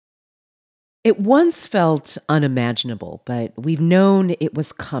It once felt unimaginable, but we've known it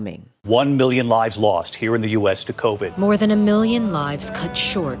was coming. 1 million lives lost here in the U.S. to COVID. More than 1 million lives cut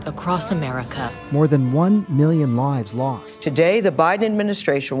short across America. More than 1 million lives lost. Today, the Biden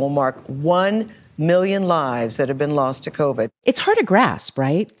administration will mark 1 million lives that have been lost to COVID. It's hard to grasp,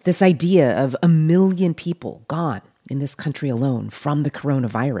 right? This idea of 1 million people gone in this country alone from the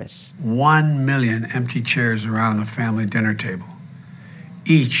coronavirus. 1 million empty chairs around the family dinner table.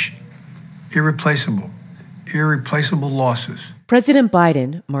 Each irreplaceable losses. President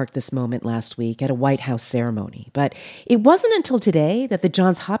Biden marked this moment last week at a White House ceremony, but it wasn't until today that the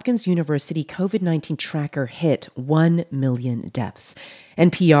Johns Hopkins University COVID-19 tracker hit 1 million deaths.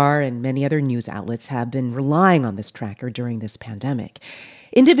 NPR and many other news outlets have been relying on this tracker during this pandemic.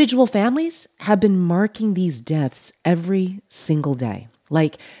 Individual families have been marking these deaths every single day,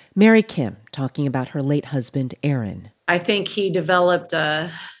 like Mary Kim talking about her late husband, Aaron. I think he developed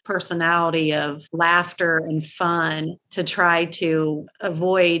a personality of laughter and fun to try to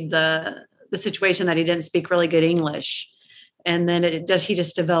avoid the situation that he didn't speak really good English. And then he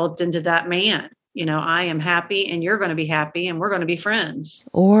just developed into that man. You know, I am happy and you're going to be happy and we're going to be friends.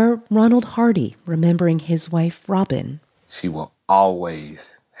 Or Ronald Hardy remembering his wife, Robin. She will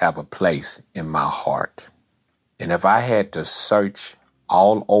always have a place in my heart. And if I had to search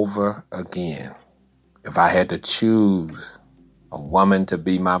all over again, if I had to choose a woman to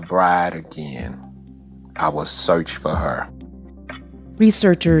be my bride again, I would search for her.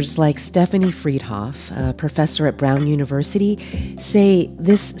 Researchers like Stephanie Friedhoff, a professor at Brown University, say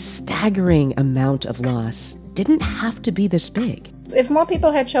this staggering amount of loss didn't have to be this big. If more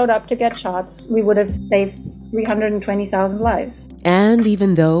people had showed up to get shots, we would have saved 320,000 lives. And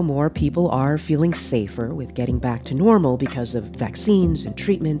even though more people are feeling safer with getting back to normal because of vaccines and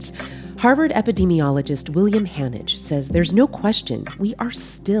treatments, Harvard epidemiologist William Hanage says there's no question we are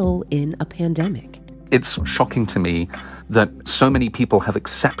still in a pandemic. It's shocking to me that so many people have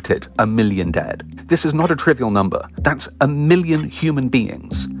accepted 1 million dead. This is not a trivial number. That's 1 million human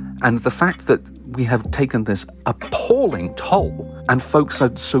beings. And the fact that we have taken this appalling toll and folks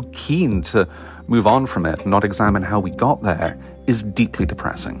are so keen to move on from it, not examine how we got there, is deeply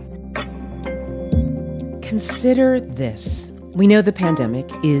depressing. Consider this. We know the pandemic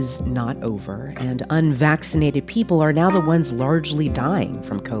is not over, and unvaccinated people are now the ones largely dying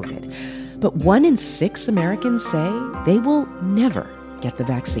from COVID. But 1 in 6 Americans say they will never get the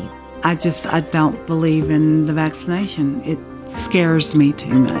vaccine. I don't believe in the vaccination. It scares me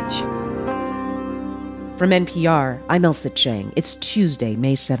too much. From NPR, I'm Elsa Chang. It's Tuesday,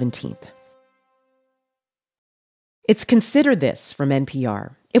 May 17th. It's Consider This from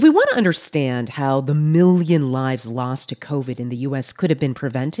NPR. If we want to understand how the 1 million lives lost to COVID in the U.S. could have been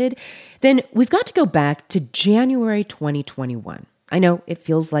prevented, then we've got to go back to January 2021. I know it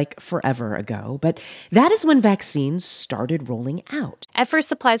feels like forever ago, but that is when vaccines started rolling out. At first,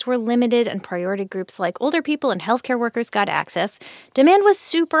 supplies were limited and priority groups like older people and healthcare workers got access. Demand was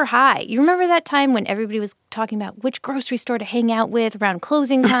super high. You remember that time when everybody was talking about which grocery store to hang out with around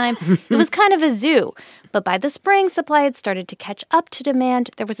closing time? It was kind of a zoo. But by the spring, supply had started to catch up to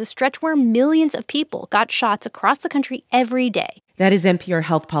demand. There was a stretch where millions of people got shots across the country every day. That is NPR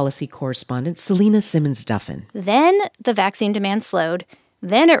health policy correspondent Selena Simmons-Duffin. Then the vaccine demand slowed.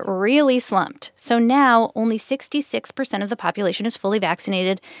 Then it really slumped. So now only 66% of the population is fully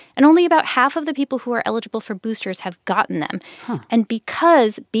vaccinated, and only about half of the people who are eligible for boosters have gotten them. And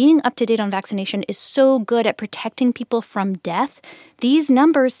because being up to date on vaccination is so good at protecting people from death, these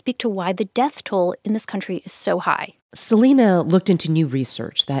numbers speak to why the death toll in this country is so high. Selena looked into new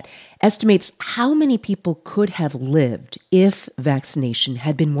research that estimates how many people could have lived if vaccination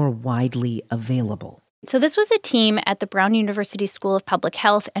had been more widely available. So this was a team at the Brown University School of Public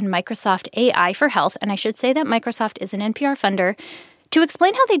Health and Microsoft AI for Health, and I should say that Microsoft is an NPR funder. To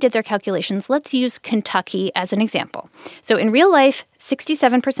explain how they did their calculations, let's use Kentucky as an example. So in real life,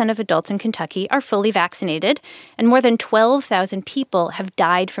 67% of adults in Kentucky are fully vaccinated, and more than 12,000 people have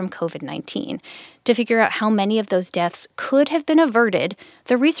died from COVID-19. To figure out how many of those deaths could have been averted,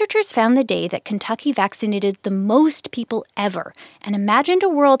 the researchers found the day that Kentucky vaccinated the most people ever and imagined a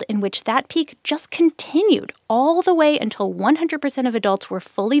world in which that peak just continued all the way until 100% of adults were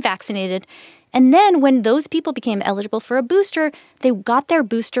fully vaccinated. And then when those people became eligible for a booster, they got their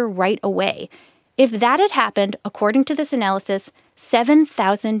booster right away. If that had happened, according to this analysis,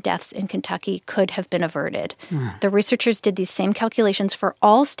 7,000 deaths in Kentucky could have been averted. The researchers did these same calculations for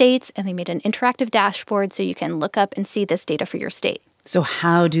all states, and they made an interactive dashboard so you can look up and see this data for your state. So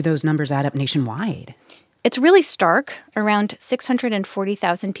how do those numbers add up nationwide? It's really stark. Around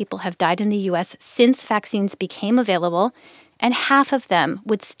 640,000 people have died in the U.S. since vaccines became available. and half of them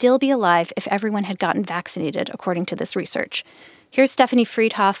would still be alive if everyone had gotten vaccinated, according to this research. Here's Stephanie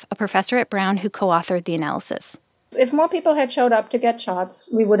Friedhoff, a professor at Brown who co-authored the analysis. If more people had showed up to get shots,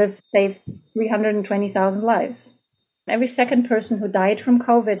 we would have saved 320,000 lives. Every second person who died from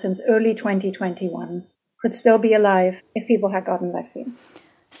COVID since early 2021 could still be alive if people had gotten vaccines.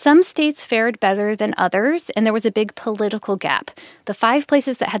 Some states fared better than others, and there was a big political gap. The 5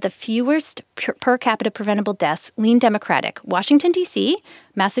 places that had the fewest per capita preventable deaths leaned Democratic: Washington, D.C.,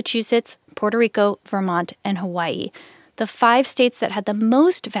 Massachusetts, Puerto Rico, Vermont, and Hawaii. The 5 states that had the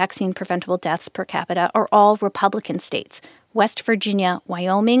most vaccine-preventable deaths per capita are all Republican states: West Virginia,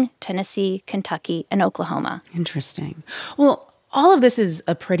 Wyoming, Tennessee, Kentucky, and Oklahoma. Interesting. Well, all of this is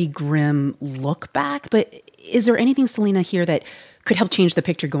a pretty grim look back, but is there anything, Selena, here that could help change the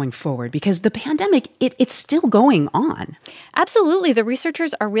picture going forward? Because the pandemic, it's still going on. Absolutely. The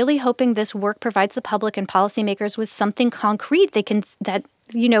researchers are really hoping this work provides the public and policymakers with something concrete they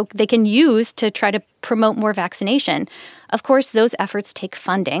can use to try to promote more vaccination. Of course, those efforts take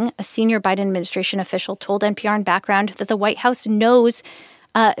funding. A senior Biden administration official told NPR in Background that the White House knows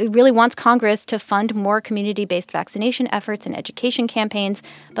really wants Congress to fund more community-based vaccination efforts and education campaigns,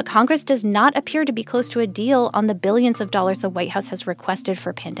 but Congress does not appear to be close to a deal on the billions of dollars the White House has requested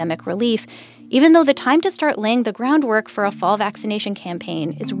for pandemic relief, even though the time to start laying the groundwork for a fall vaccination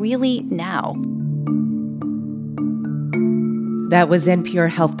campaign is really now. That was NPR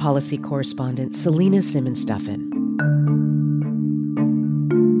health policy correspondent Selena Simmons-Duffin.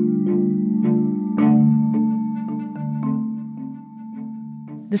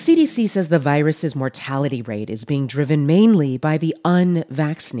 The CDC says the virus's mortality rate is being driven mainly by the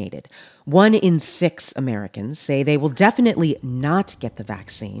unvaccinated. 1 in 6 Americans say they will definitely not get the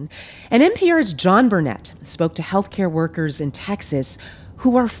vaccine. And NPR's John Burnett spoke to healthcare workers in Texas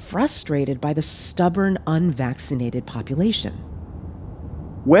who are frustrated by the stubborn unvaccinated population.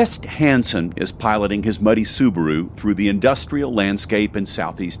 West Hansen is piloting his muddy Subaru through the industrial landscape in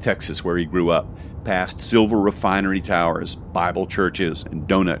southeast Texas where he grew up, past silver refinery towers, Bible churches, and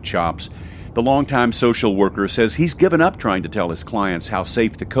donut shops. The longtime social worker says he's given up trying to tell his clients how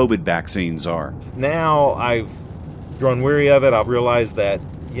safe the COVID vaccines are. Now I've grown weary of it. I've realized that,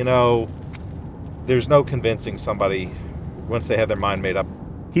 there's no convincing somebody once they have their mind made up.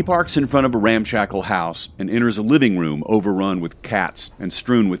 He parks in front of a ramshackle house and enters a living room overrun with cats and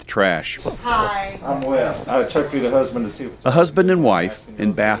strewn with trash. Hi. I'm Wes. I checked with the husband to see if... A husband and wife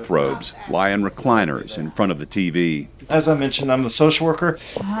in bathrobes lie in recliners in front of the TV. As I mentioned, I'm the social worker.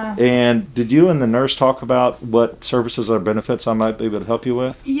 And did you and the nurse talk about what services or benefits I might be able to help you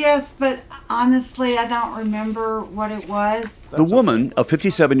with? Yes, but honestly, I don't remember what it was. The woman, a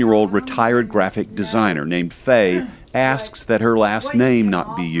 57-year-old retired graphic designer named Faye, asks that her last name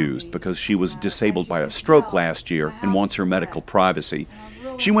not be used because she was disabled by a stroke last year and wants her medical privacy.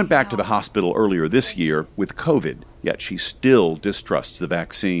 She went back to the hospital earlier this year with COVID, yet she still distrusts the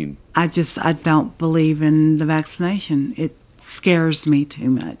vaccine. I don't believe in the vaccination. It scares me too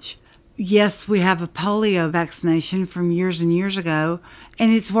much. Yes, we have a polio vaccination from years and years ago,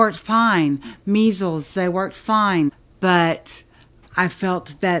 and it's worked fine. Measles, they worked fine. But I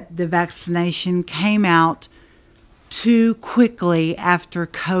felt that the vaccination came out too quickly after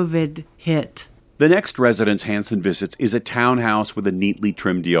COVID hit. The next residence Hansen visits is a townhouse with a neatly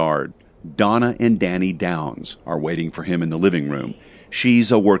trimmed yard. Donna and Danny Downs are waiting for him in the living room.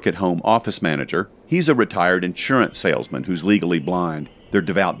 She's a work-at-home office manager. He's a retired insurance salesman who's legally blind. They're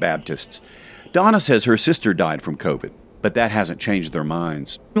devout Baptists. Donna says her sister died from COVID, but that hasn't changed their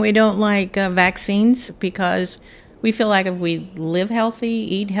minds. We don't like vaccines because we feel like if we live healthy,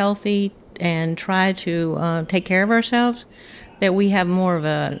 eat healthy, and try to take care of ourselves, that we have more of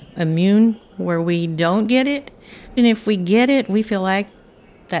an immune where we don't get it. And if we get it, we feel like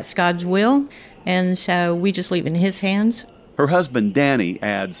that's God's will, and so we just leave it in His hands. Her husband, Danny,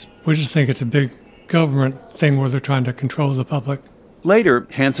 adds, "We just think it's a big government thing where they're trying to control the public." Later,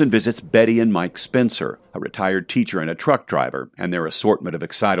 Hansen visits Betty and Mike Spencer, a retired teacher and a truck driver, and their assortment of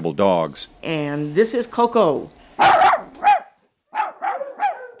excitable dogs. And this is Coco.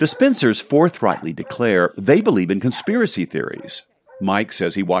 The Spencers forthrightly declare they believe in conspiracy theories. Mike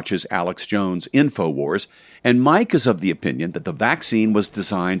says he watches Alex Jones' InfoWars, and Mike is of the opinion that the vaccine was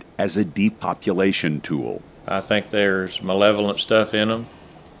designed as a depopulation tool. I think there's malevolent stuff in them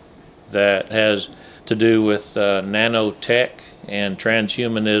that has to do with nanotech and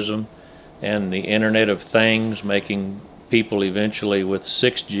transhumanism and the Internet of Things, making people eventually with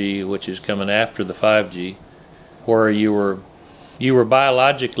 6G, which is coming after the 5G, where you were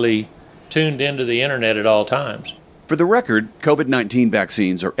biologically tuned into the Internet at all times. For the record, COVID-19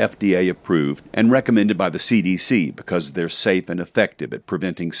 vaccines are FDA approved and recommended by the CDC because they're safe and effective at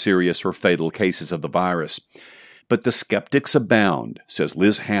preventing serious or fatal cases of the virus. But the skeptics abound, says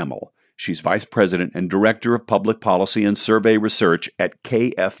Liz Hamill. She's Vice President and Director of Public Policy and Survey Research at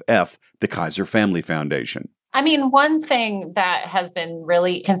KFF, the Kaiser Family Foundation. I mean, one thing that has been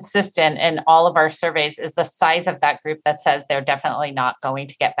really consistent in all of our surveys is the size of that group that says they're definitely not going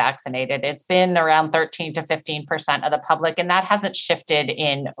to get vaccinated. It's been around 13 to 15% of the public, and that hasn't shifted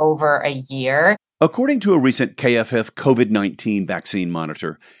in over a year. According to a recent KFF COVID-19 vaccine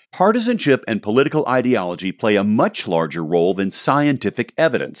monitor, partisanship and political ideology play a much larger role than scientific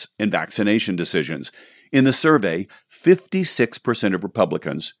evidence in vaccination decisions. In the survey, 56% of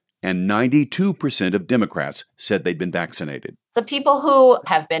Republicans and 92% of Democrats said they'd been vaccinated. The people who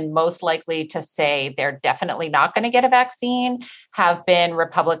have been most likely to say they're definitely not going to get a vaccine have been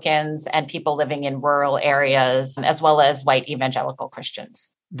Republicans and people living in rural areas, as well as white evangelical Christians.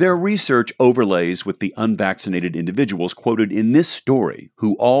 Their research overlays with the unvaccinated individuals quoted in this story,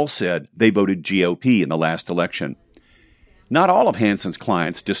 who all said they voted GOP in the last election. Not all of Hanson's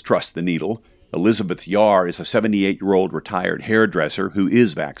clients distrust the needle. Elizabeth Yar is a 78-year-old retired hairdresser who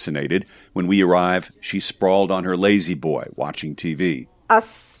is vaccinated. When we arrive, she's sprawled on her lazy boy watching TV. I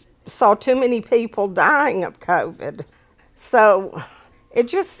saw too many people dying of COVID. So it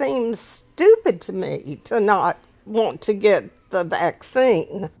just seems stupid to me to not want to get the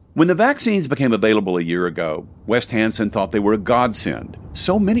vaccine. When the vaccines became available a year ago, West Hanson thought they were a godsend.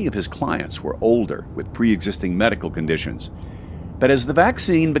 So many of his clients were older with pre-existing medical conditions. But as the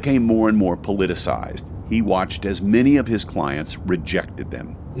vaccine became more and more politicized, he watched as many of his clients rejected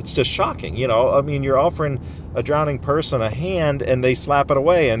them. It's just shocking, I mean, you're offering a drowning person a hand and they slap it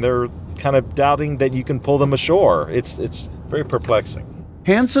away and they're kind of doubting that you can pull them ashore. It's very perplexing.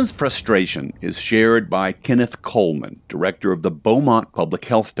 Hanson's frustration is shared by Kenneth Coleman, director of the Beaumont Public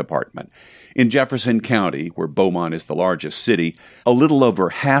Health Department. In Jefferson County, where Beaumont is the largest city, a little over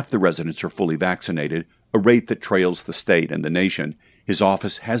half the residents are fully vaccinated, a rate that trails the state and the nation. His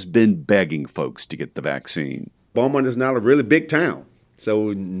office has been begging folks to get the vaccine. Beaumont is not a really big town,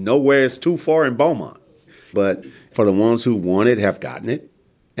 so nowhere is too far in Beaumont. But for the ones who want it, have gotten it,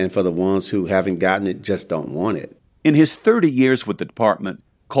 and for the ones who haven't gotten it, just don't want it. In his 30 years with the department,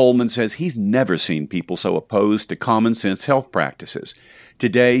 Coleman says he's never seen people so opposed to common sense health practices.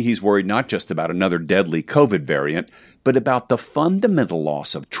 Today, he's worried not just about another deadly COVID variant, but about the fundamental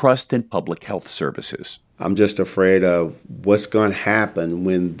loss of trust in public health services. I'm just afraid of what's going to happen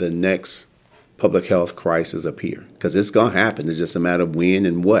when the next public health crisis appear, because it's going to happen. It's just a matter of when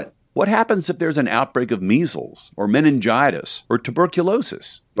and what. What happens if there's an outbreak of measles or meningitis or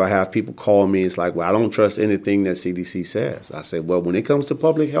tuberculosis? I have people call me, it's like, well, I don't trust anything that CDC says. I say, well, when it comes to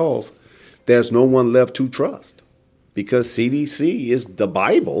public health, there's no one left to trust because CDC is the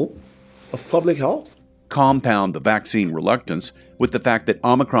Bible of public health. Compound the vaccine reluctance with the fact that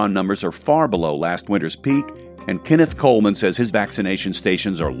Omicron numbers are far below last winter's peak, and Kenneth Coleman says his vaccination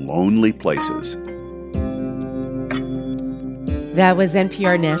stations are lonely places. That was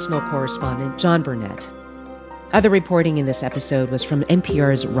NPR national correspondent John Burnett. Other reporting in this episode was from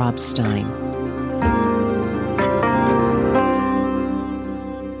NPR's Rob Stein.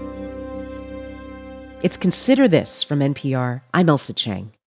 It's Consider This from NPR. I'm Elsa Chang.